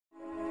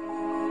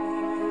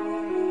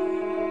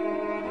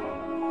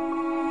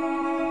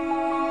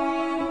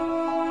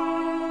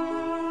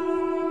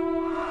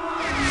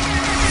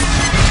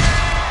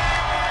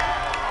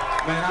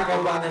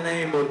by the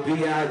name of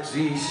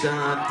B.I.G.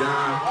 Sean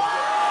Don.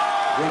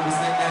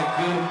 Represent that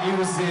good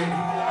music.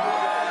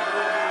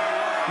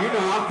 You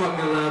know I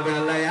fucking love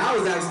LA. I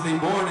was actually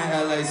born in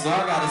LA, so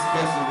I got a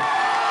special...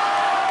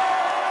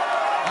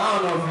 I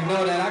don't know if you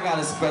know that, I got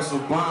a special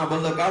bond,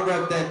 but look, I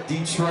rep that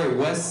Detroit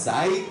West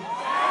Side.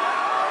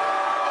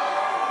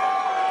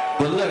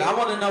 But look, I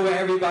want to know where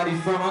everybody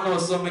from. I know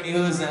so many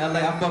hoods in LA.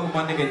 I fuck with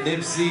my nigga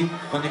Nipsey,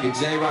 my nigga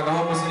J-Rock, a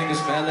whole bunch of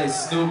niggas from LA,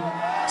 Snoop.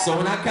 So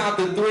when I count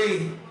to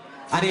 3,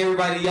 I need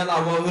everybody to yell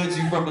out what hood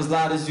you from as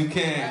loud as you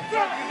can.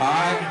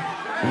 Alright?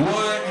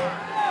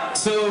 1,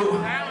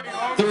 2,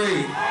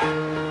 3.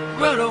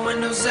 Roll the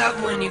windows up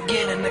when you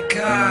get in the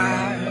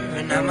car,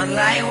 and I'ma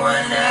light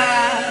one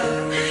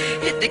up.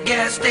 Hit the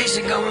gas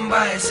station, go and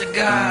buy a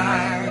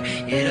cigar.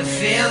 It'll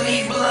fill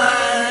me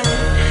blunt.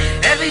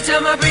 Every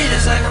time I breathe,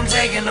 it's like I'm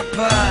taking a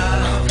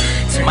puff.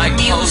 Turn my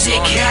music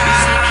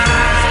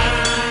high.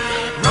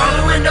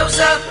 Roll the windows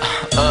up.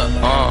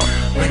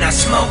 When I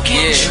smoke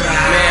and drive.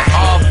 Man,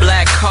 all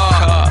black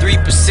car,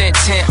 3%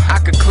 tint. I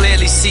could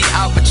clearly see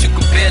out, but you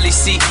can barely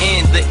see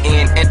in the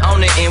end. And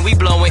on the end, we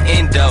blowing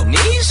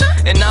Indonesia.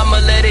 And I'ma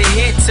let it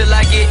hit till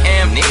I get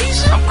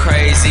amnesia. I'm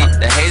crazy,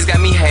 the haze got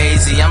me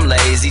hazy, I'm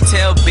lazy.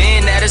 Tell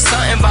Ben that it's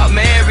something about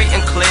Mary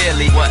and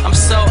clearly. I'm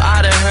so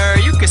out of her,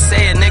 you could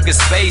say a nigga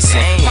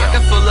spacing.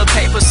 Pocket full of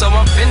paper, so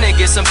I'm finna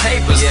get some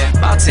papers.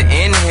 About to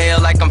inhale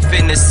like I'm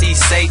finna see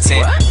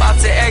Satan. About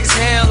to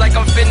exhale like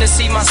I'm finna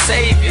see my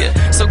savior.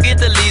 So get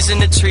the leaves in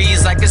the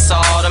trees like it's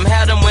autumn.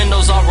 Had them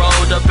windows all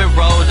rolled up and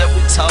rolled up,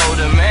 we told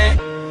them, man.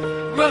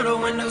 Roll the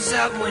windows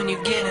up when you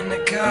get in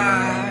the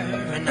car,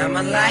 and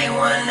I'ma light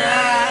one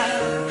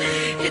up.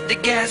 Hit the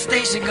gas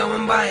station, go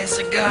and buy a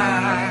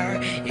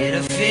cigar.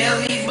 It'll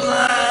fill me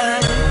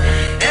blunt.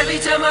 Every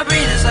time I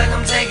breathe, it's like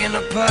I'm taking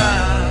a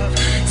puff.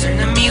 Turn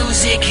the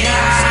music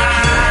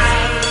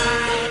high.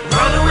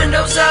 Roll the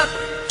windows up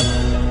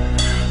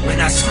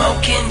when I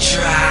smoke and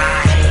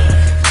drive.